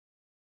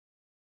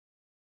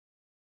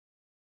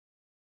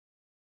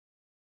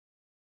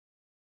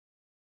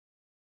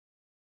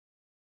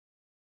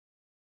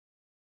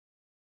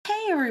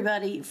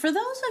everybody. For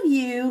those of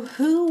you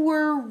who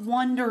were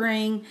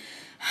wondering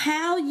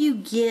how you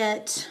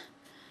get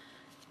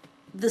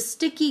the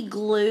sticky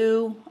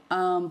glue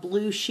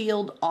blue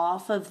shield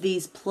off of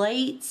these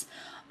plates,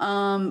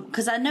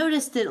 because I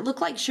noticed that it looked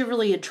like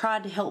Shiverly had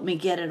tried to help me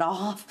get it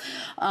off,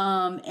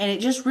 and it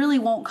just really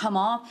won't come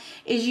off,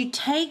 is you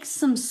take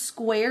some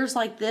squares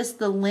like this,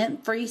 the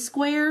lint-free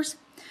squares,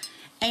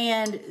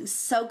 and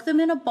soak them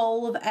in a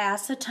bowl of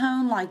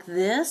acetone like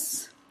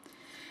this.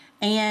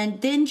 And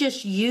then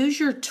just use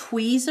your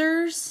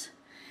tweezers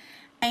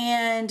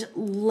and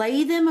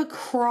lay them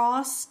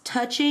across,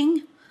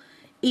 touching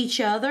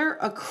each other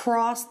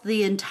across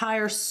the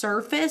entire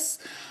surface.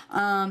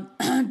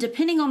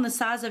 Depending on the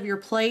size of your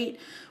plate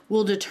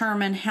will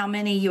determine how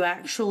many you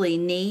actually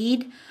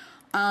need.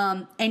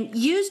 And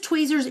use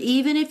tweezers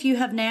even if you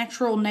have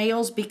natural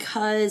nails,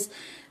 because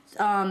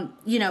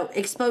you know,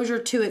 exposure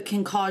to it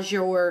can cause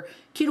your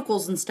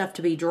cuticles and stuff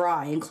to be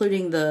dry,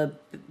 including the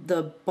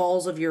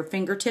balls of your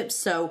fingertips.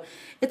 So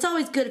it's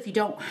always good if you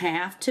don't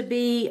have to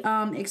be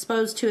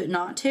exposed to it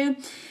not to.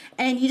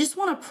 And you just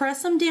want to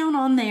press them down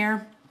on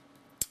there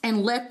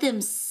and let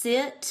them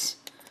sit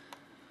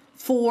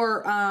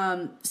for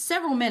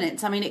several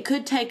minutes. I mean, it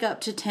could take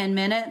up to 10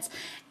 minutes.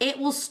 It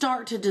will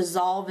start to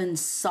dissolve and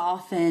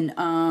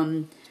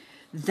soften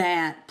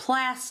that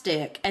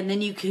plastic, and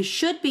then you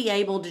should be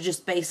able to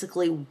just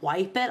basically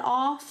wipe it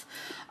off,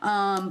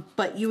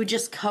 but you would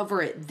just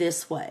cover it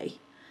this way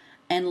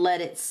and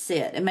let it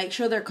sit and make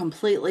sure they're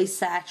completely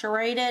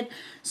saturated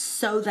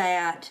so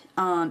that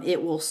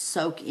it will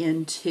soak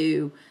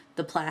into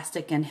the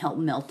plastic and help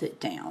melt it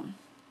down.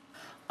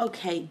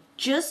 Okay,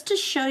 just to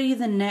show you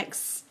the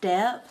next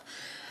step,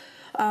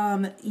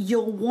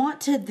 you'll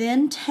want to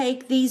then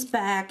take these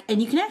back,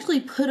 and you can actually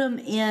put them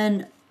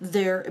in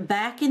they're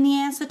back in the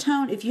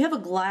acetone. If you have a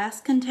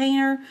glass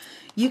container,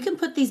 you can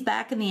put these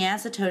back in the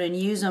acetone and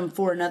use them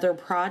for another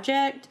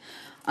project.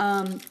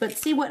 But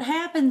see, what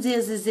happens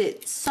is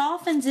it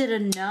softens it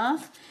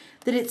enough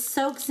that it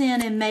soaks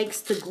in and makes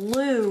the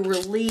glue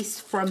release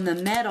from the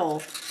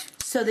metal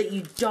so that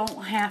you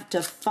don't have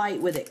to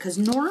fight with it. Because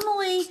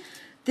normally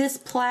this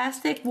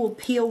plastic will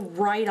peel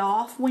right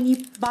off when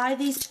you buy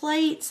these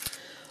plates,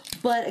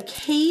 but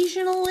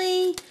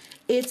occasionally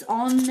it's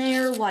on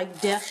there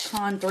like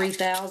DEFCON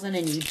 3000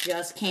 and you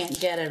just can't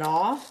get it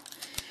off.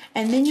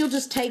 And then you'll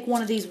just take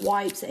one of these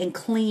wipes and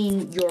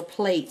clean your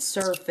plate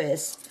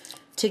surface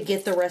to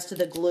get the rest of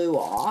the glue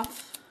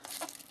off.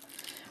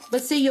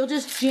 But see, you'll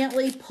just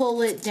gently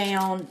pull it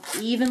down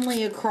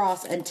evenly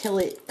across until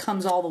it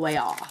comes all the way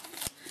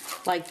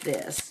off, like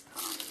this.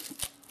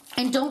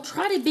 And don't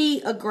try to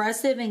be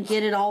aggressive and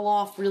get it all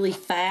off really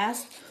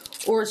fast,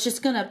 or it's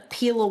just gonna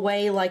peel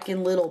away like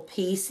in little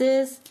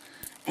pieces,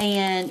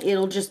 and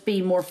it'll just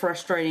be more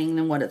frustrating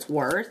than what it's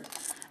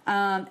worth.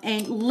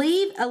 And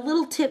leave, a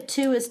little tip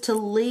too is to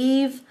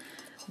leave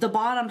the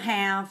bottom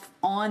half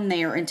on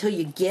there until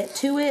you get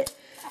to it,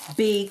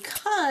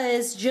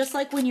 because just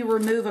like when you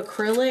remove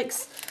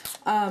acrylics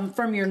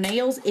from your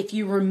nails, if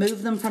you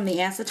remove them from the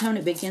acetone,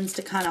 it begins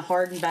to kind of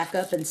harden back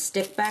up and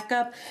stick back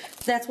up.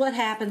 That's what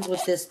happens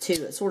with this too.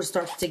 It sort of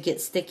starts to get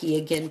sticky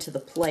again to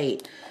the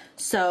plate.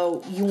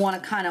 So you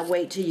want to kind of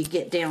wait till you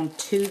get down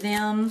to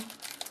them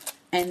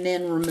and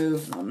then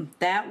remove them.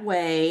 That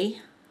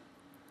way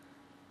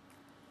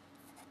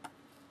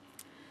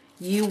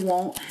you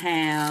won't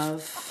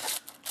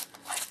have,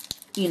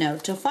 you know,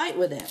 to fight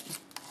with it.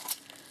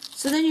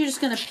 So then you're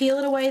just going to peel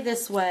it away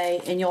this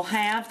way and you'll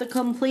have the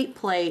complete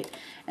plate,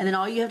 and then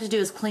all you have to do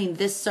is clean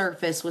this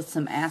surface with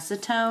some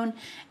acetone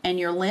and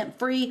your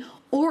lint-free,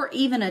 or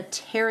even a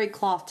terry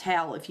cloth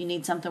towel if you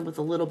need something with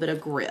a little bit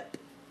of grip.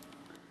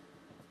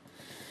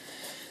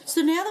 So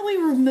now that we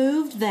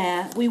removed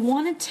that, we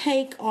want to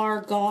take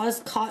our gauze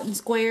cotton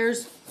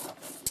squares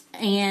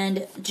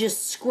and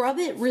just scrub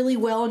it really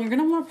well. And you're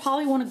going to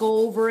probably want to go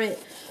over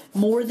it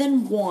more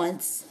than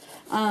once,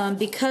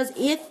 because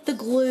if the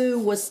glue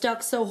was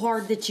stuck so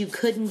hard that you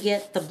couldn't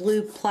get the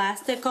blue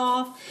plastic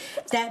off,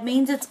 that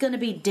means it's going to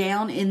be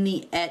down in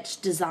the etch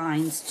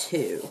designs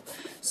too.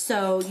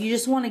 So you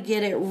just want to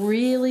get it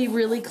really,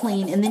 really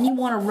clean, and then you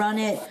want to run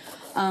it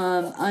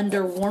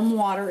under warm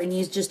water and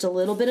use just a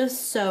little bit of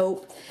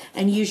soap,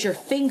 and use your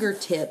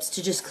fingertips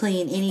to just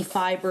clean any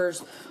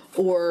fibers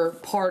or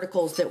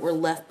particles that were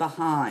left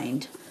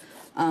behind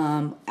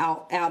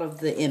out of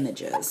the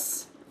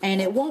images.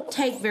 And it won't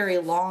take very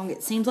long.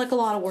 It seems like a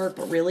lot of work,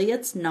 but really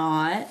it's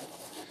not.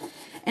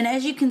 And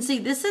as you can see,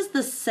 this is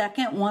the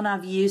second one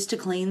I've used to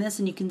clean this,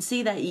 and you can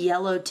see that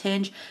yellow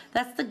tinge.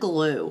 That's the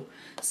glue.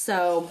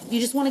 So you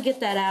just want to get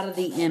that out of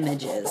the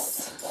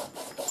images.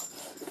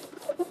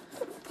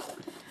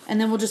 And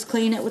then we'll just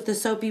clean it with the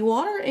soapy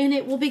water and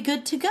it will be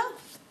good to go.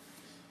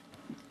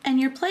 And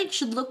your plate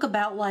should look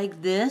about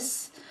like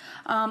this.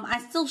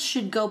 I still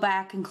should go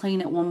back and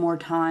clean it one more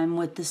time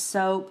with the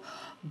soap,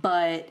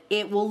 but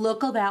it will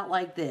look about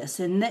like this.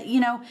 And that, you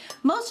know,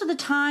 most of the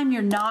time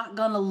you're not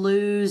gonna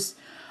lose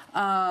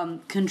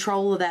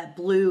control of that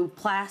blue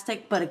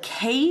plastic, but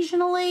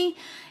occasionally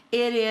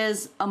it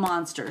is a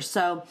monster.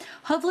 So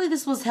hopefully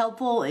this was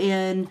helpful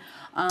in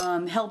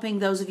helping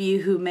those of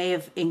you who may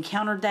have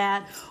encountered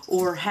that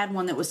or had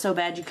one that was so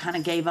bad you kind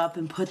of gave up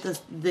and put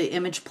the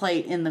image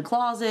plate in the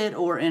closet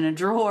or in a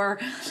drawer.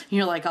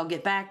 You're like, I'll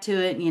get back to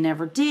it, and you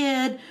never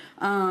did.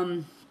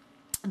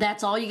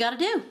 That's all you got to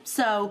do.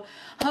 So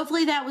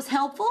hopefully that was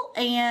helpful,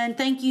 and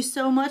thank you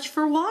so much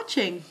for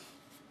watching.